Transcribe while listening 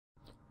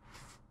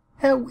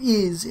How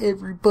is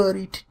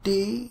everybody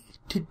today?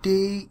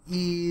 Today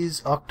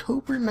is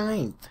October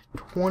 9th,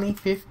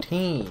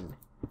 2015.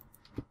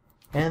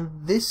 And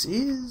this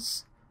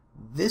is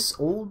This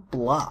Old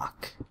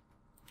Block.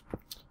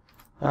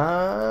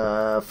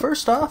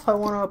 First off, I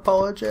want to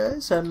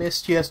apologize. I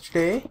missed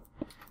yesterday.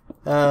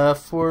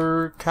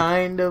 For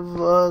kind of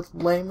a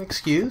lame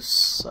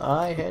excuse.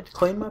 I had to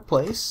clean my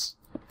place.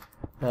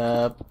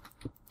 The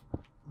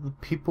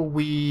people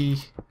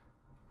we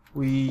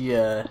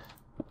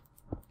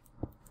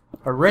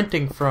are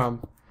renting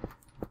from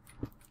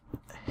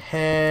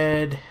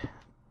had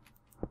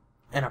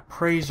an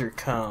appraiser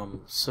come,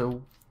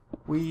 so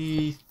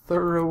we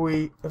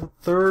thoroughly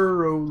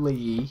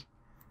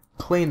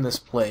cleaned this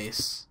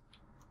place,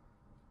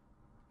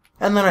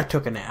 and then I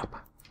took a nap.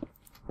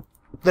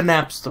 The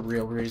nap's the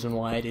real reason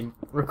why I didn't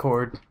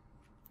record.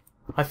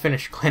 I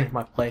finished cleaning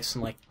my place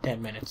in like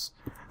 10 minutes.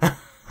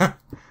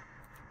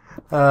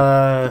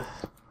 I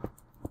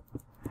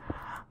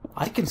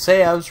can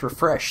say I was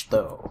refreshed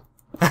though.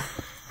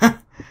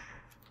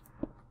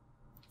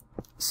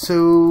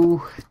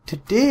 So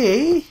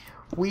today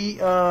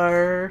we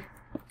are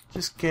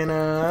just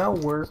gonna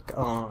work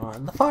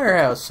on the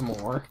firehouse some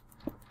more.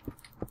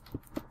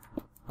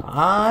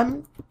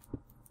 I'm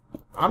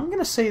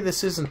gonna say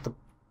this isn't the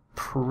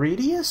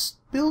prettiest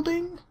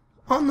building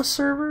on the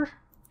server,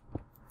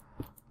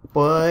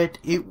 but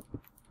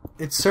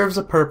it serves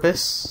a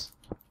purpose.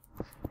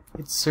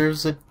 It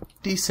serves a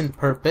decent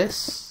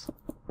purpose,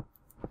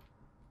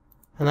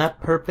 and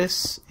that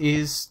purpose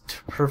is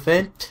to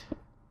prevent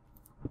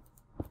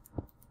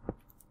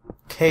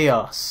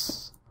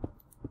chaos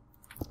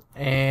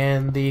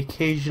and the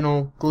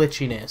occasional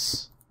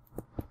glitchiness.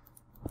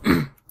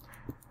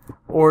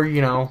 Or,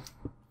 you know,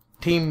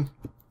 team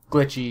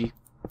glitchy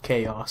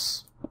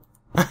chaos.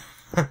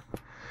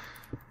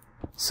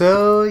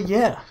 So,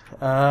 yeah,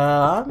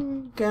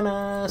 I'm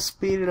gonna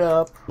speed it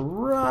up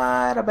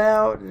right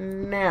about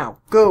now.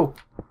 Go!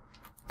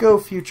 Go,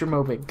 future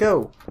moment,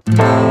 go!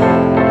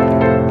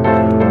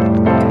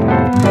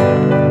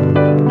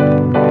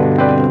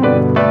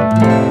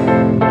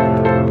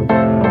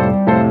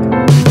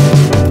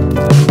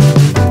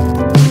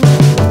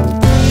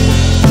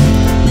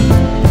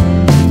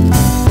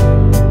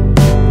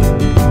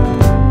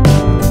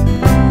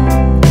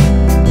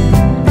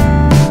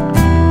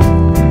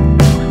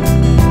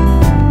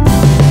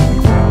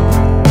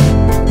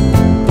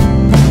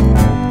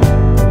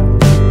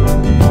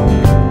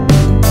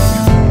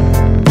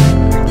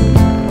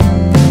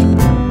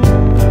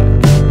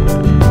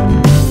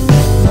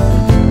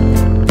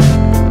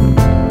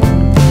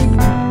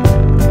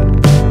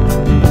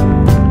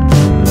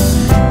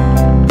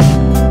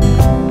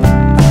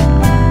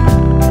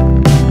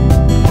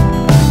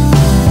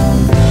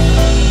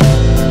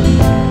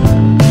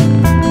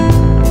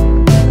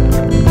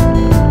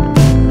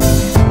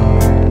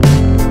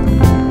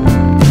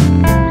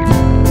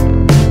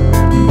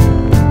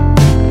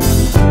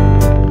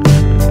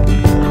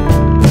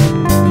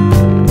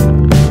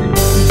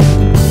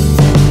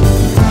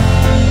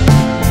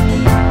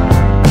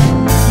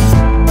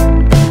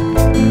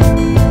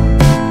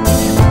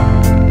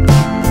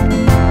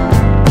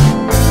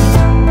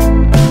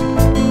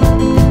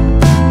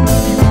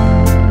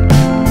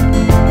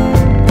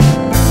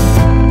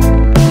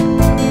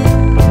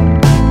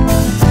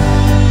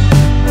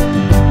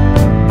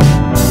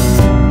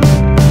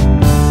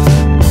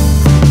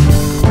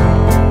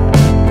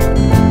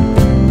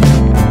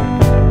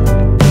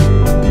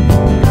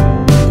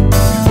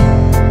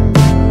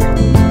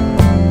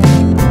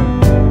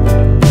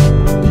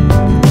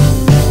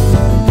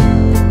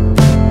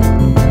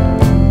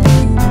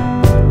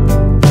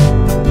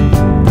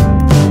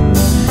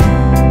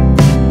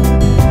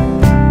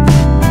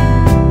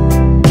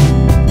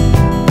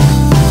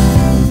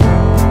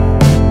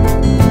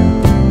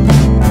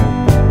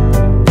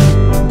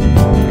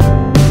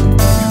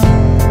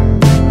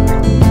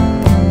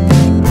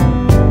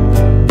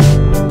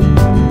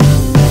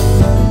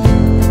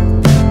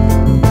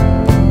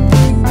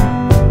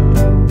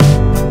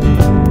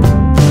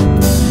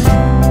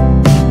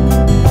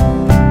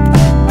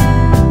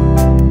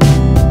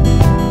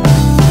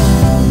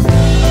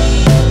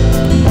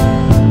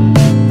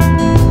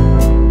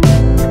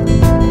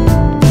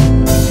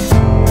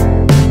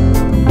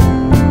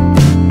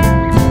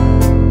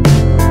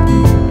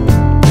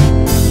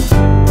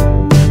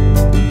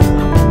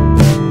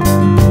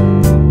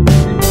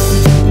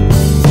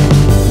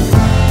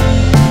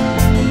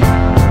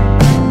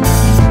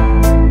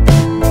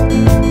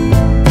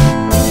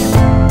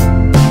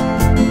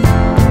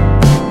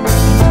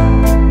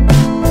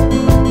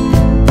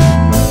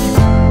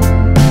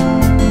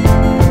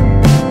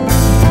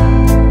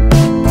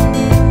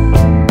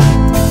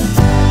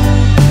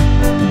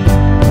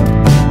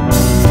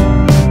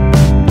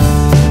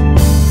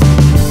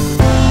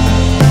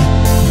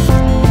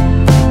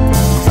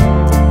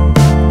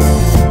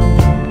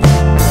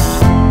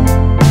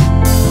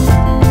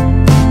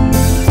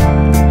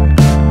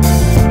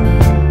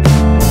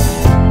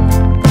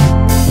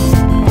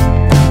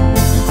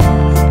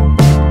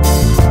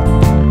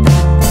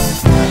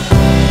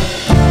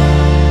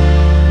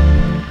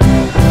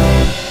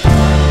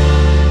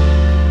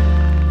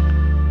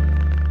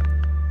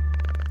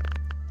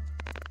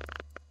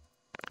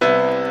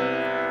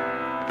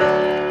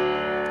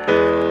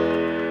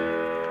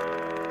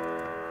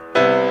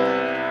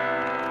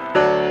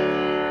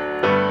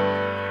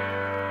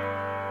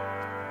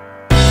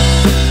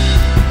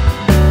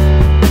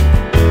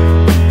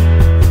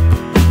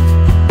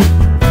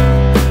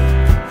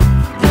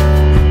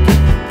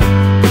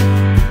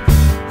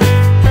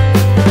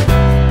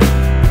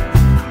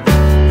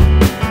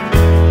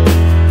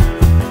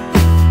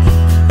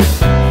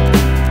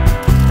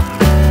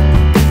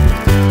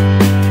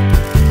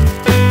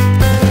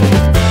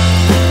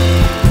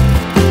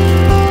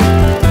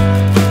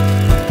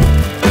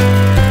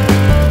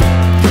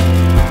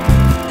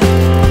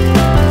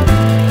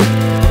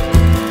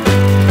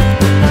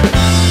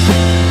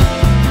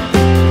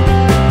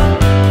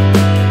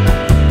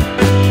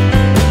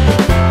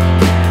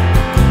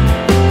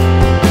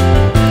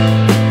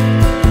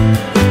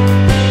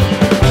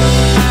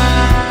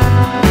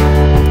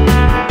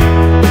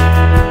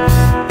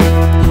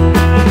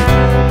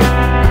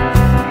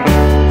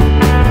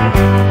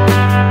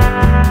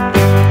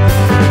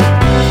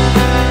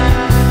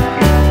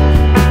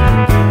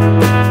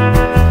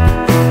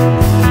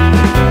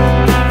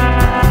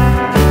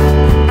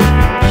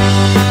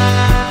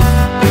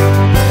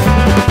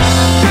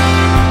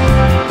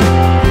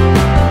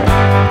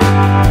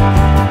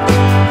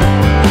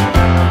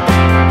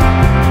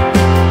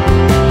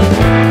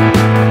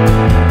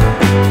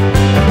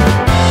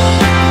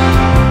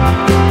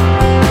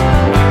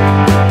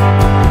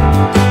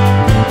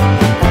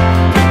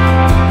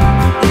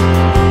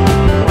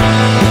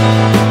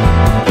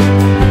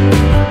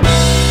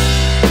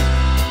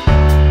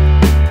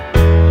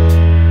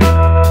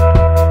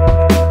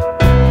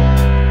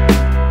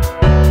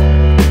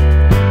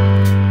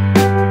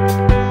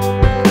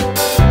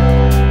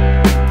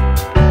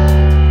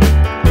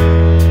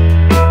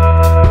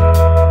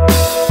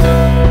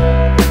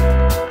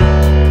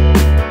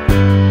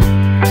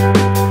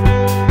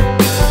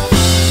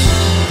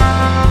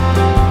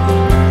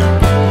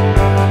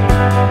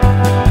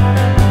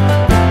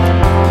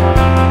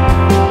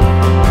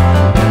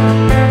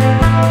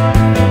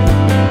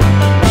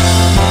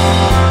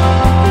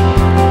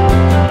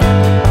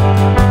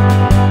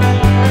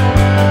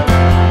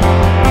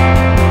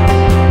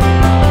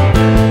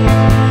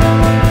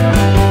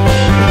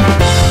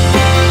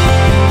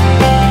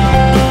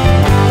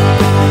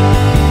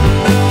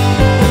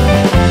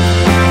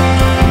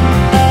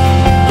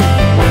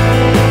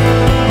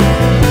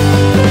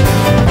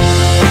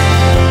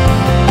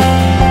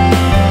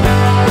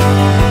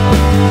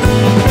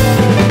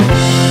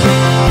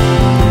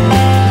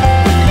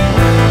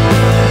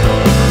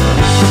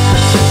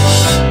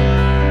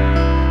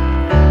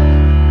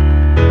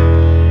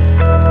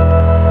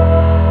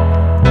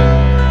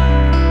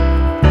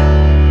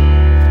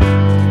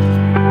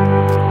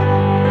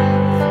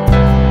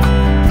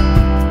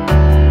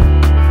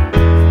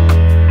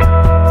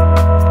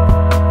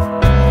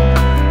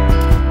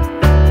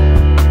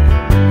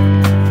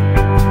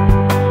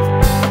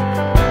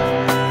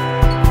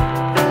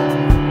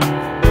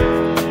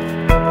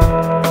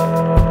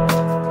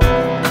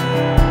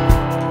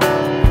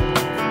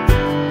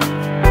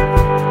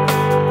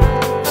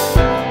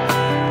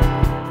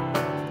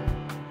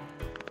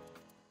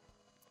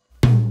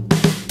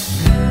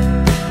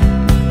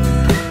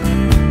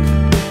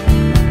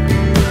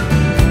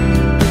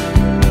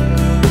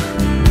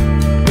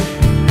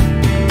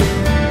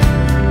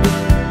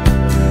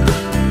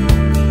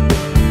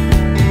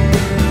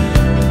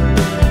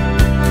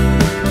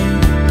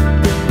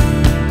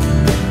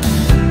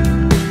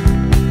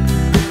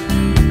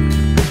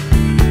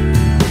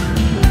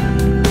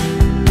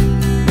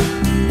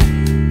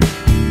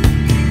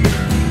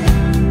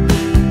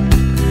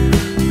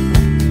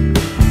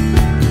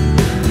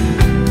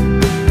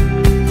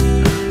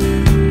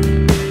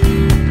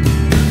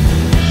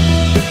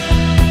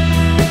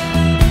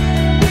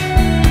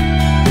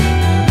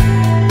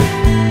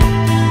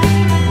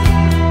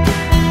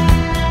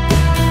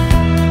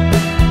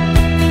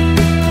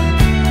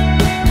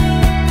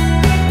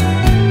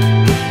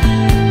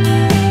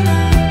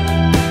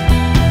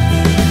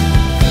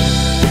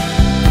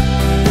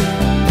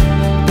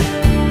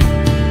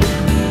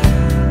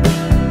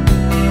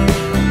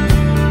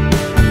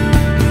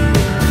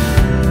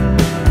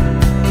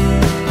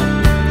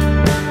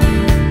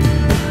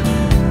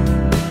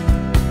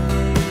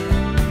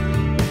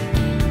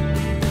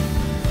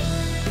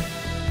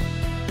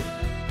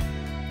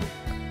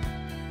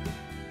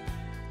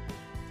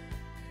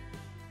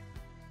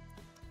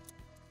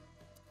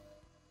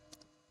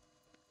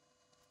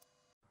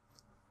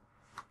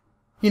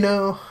 You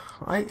know,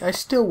 I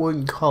still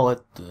wouldn't call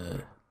it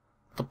the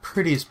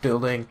prettiest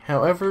building.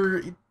 However,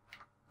 it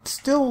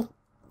still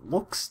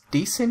looks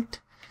decent.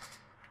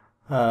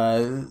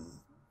 I'm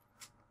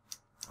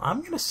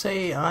gonna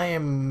say I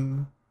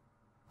am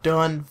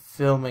done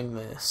filming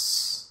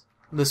this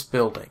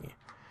building.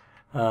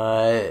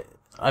 I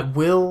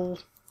will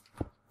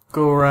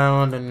go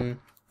around and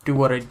do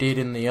what I did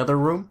in the other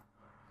room,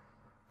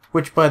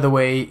 which, by the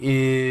way,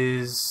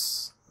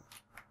 is,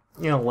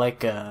 you know,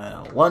 like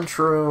a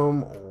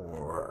lunchroom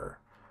or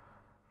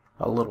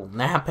a little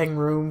napping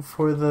room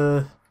for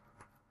the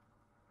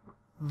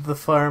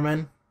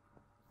firemen.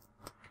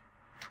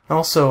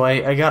 Also,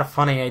 I got a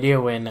funny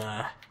idea when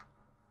I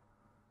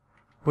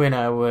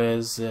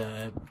was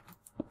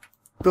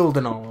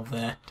building all of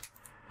that.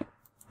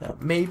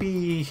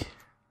 Maybe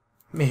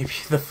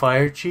the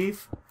fire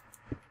chief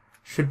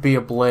should be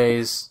a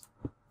Blaze.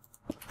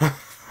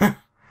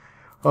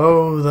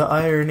 Oh, the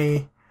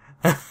irony.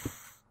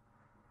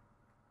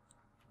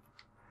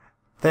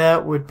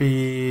 That would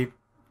be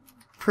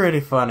pretty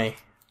funny.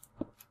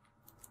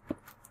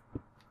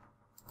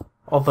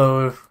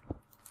 Although,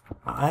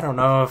 I don't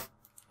know if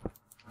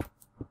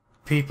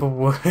people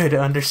would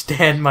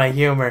understand my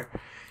humor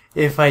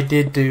if I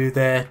did do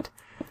that.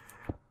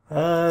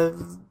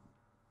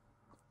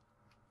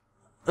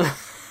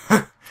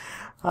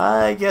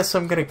 I guess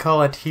I'm gonna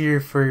call it here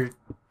for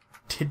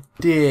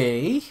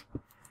today.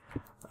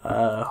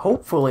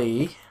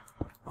 Hopefully,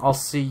 I'll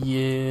see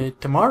you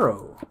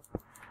tomorrow.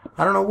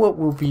 I don't know what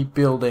we'll be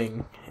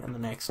building in the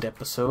next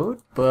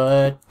episode,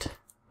 but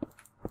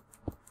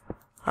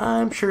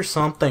I'm sure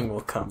something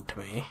will come to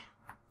me.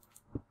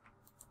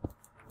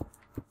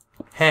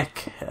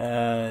 Heck,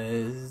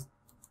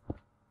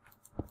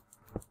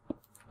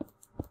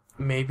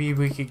 maybe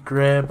we could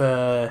grab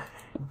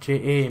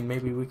JA and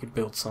maybe we could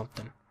build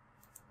something.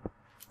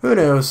 Who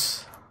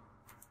knows?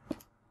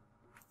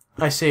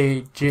 I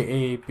say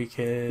JA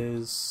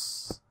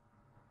because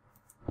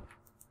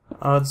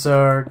odds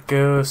are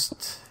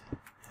Ghost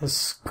has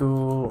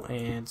school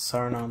and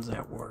Sarnon's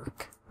at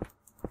work.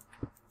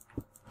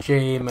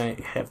 JA might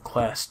have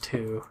class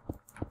too.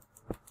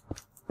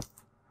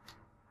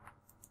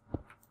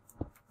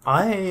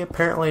 I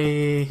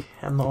apparently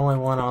am the only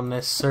one on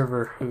this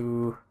server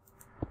who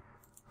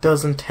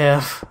doesn't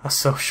have a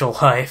social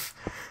life.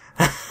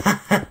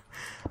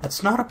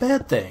 That's not a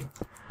bad thing.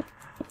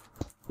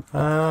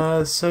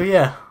 So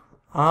yeah,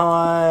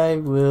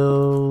 I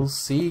will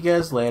see you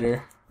guys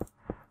later.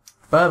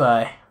 Bye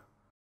bye.